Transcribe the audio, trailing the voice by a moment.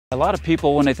A lot of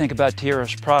people, when they think about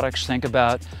TRS products, think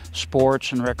about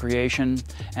sports and recreation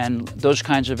and those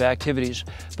kinds of activities.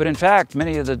 But in fact,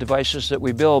 many of the devices that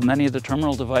we build, many of the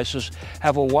terminal devices,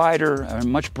 have a wider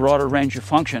and much broader range of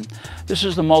function. This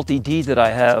is the Multi-D that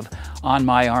I have on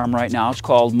my arm right now. It's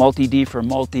called Multi-D for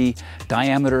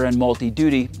multi-diameter and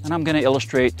multi-duty. And I'm going to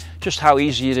illustrate just how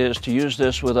easy it is to use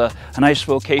this with a nice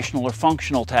vocational or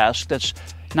functional task that's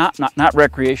not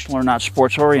recreational or not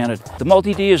sports oriented. The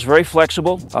Multi-D is very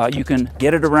flexible. You can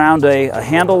get it around a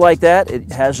handle like that.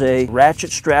 It has a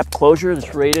ratchet strap closure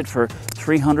that's rated for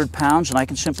 300 pounds, and I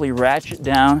can simply ratchet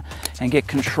down and get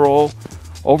control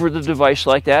over the device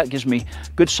like that. It gives me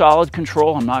good solid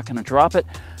control. I'm not going to drop it.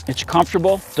 It's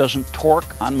comfortable, doesn't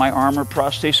torque on my arm or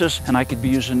prosthesis, and I could be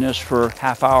using this for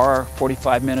half hour,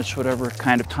 45 minutes, whatever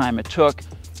kind of time it took.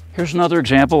 Here's another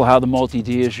example of how the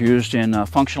Multi-D is used in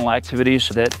functional activities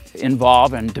that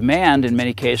involve and demand, in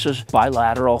many cases,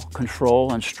 bilateral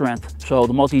control and strength. So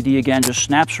the Multi-D again just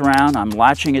snaps around. I'm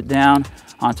latching it down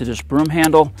onto this broom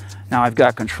handle. Now I've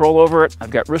got control over it. I've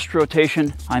got wrist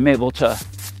rotation. I'm able to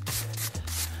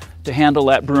handle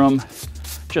that broom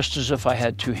just as if I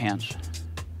had two hands.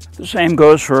 The same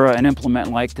goes for an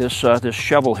implement like this, this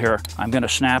shovel here. I'm going to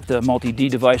snap the Multi-D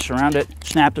device around it,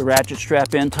 snap the ratchet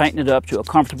strap in, tighten it up to a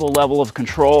comfortable level of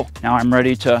control. Now I'm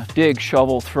ready to dig,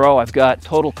 shovel, throw. I've got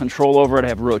total control over it. I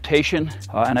have rotation,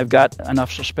 and I've got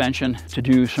enough suspension to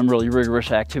do some really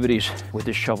rigorous activities with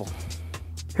this shovel.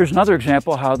 Here's another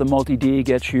example how the Multi-D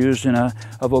gets used in a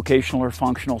vocational or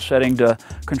functional setting to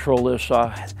control this,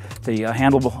 the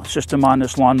handle system on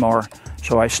this lawnmower.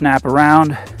 So I snap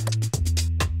around,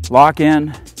 lock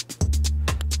in,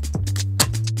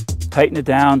 tighten it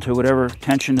down to whatever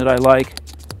tension that I like,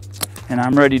 and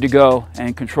I'm ready to go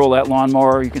and control that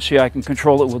lawnmower. You can see I can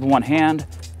control it with one hand.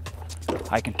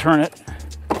 I can turn it,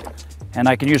 and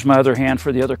I can use my other hand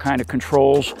for the other kind of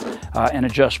controls and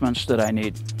adjustments that I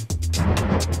need.